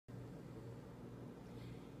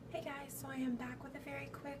So I am back with a very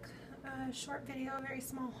quick, short video, very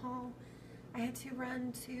small haul. I had to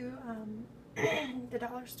run to the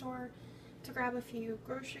dollar store to grab a few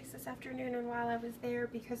groceries this afternoon, and while I was there,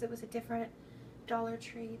 because it was a different Dollar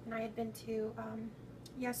Tree than I had been to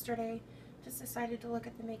yesterday, just decided to look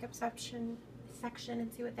at the makeup section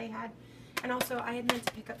and see what they had. And also, I had meant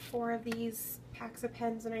to pick up 4 of these packs of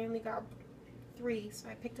pens, and I only got 3, so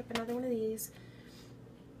I picked up another one of these.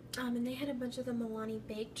 And they had a bunch of the Milani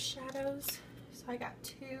Baked shadows, so I got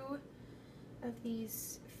 2 of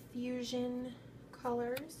these fusion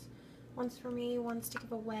colors. One's for me, one's to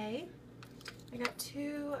give away. I got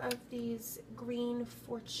 2 of these green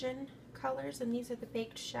Fortune colors, and these are the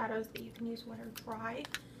baked shadows that you can use wet or dry.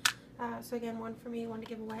 So again, one for me, one to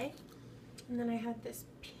give away. And then I had this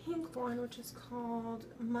pink one, which is called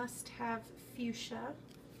Must Have Fuchsia,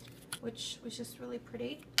 which was just really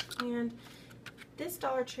pretty. And this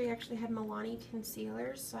Dollar Tree actually had Milani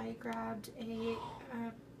concealers, so I grabbed a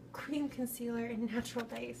cream concealer in natural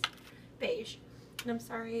beige. And I'm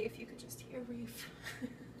sorry if you could just hear Reef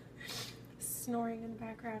snoring in the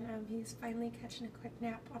background. He's finally catching a quick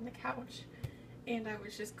nap on the couch, and I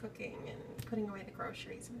was just cooking and putting away the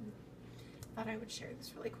groceries and thought I would share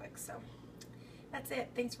this really quick. So that's it.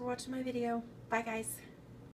 Thanks for watching my video. Bye guys.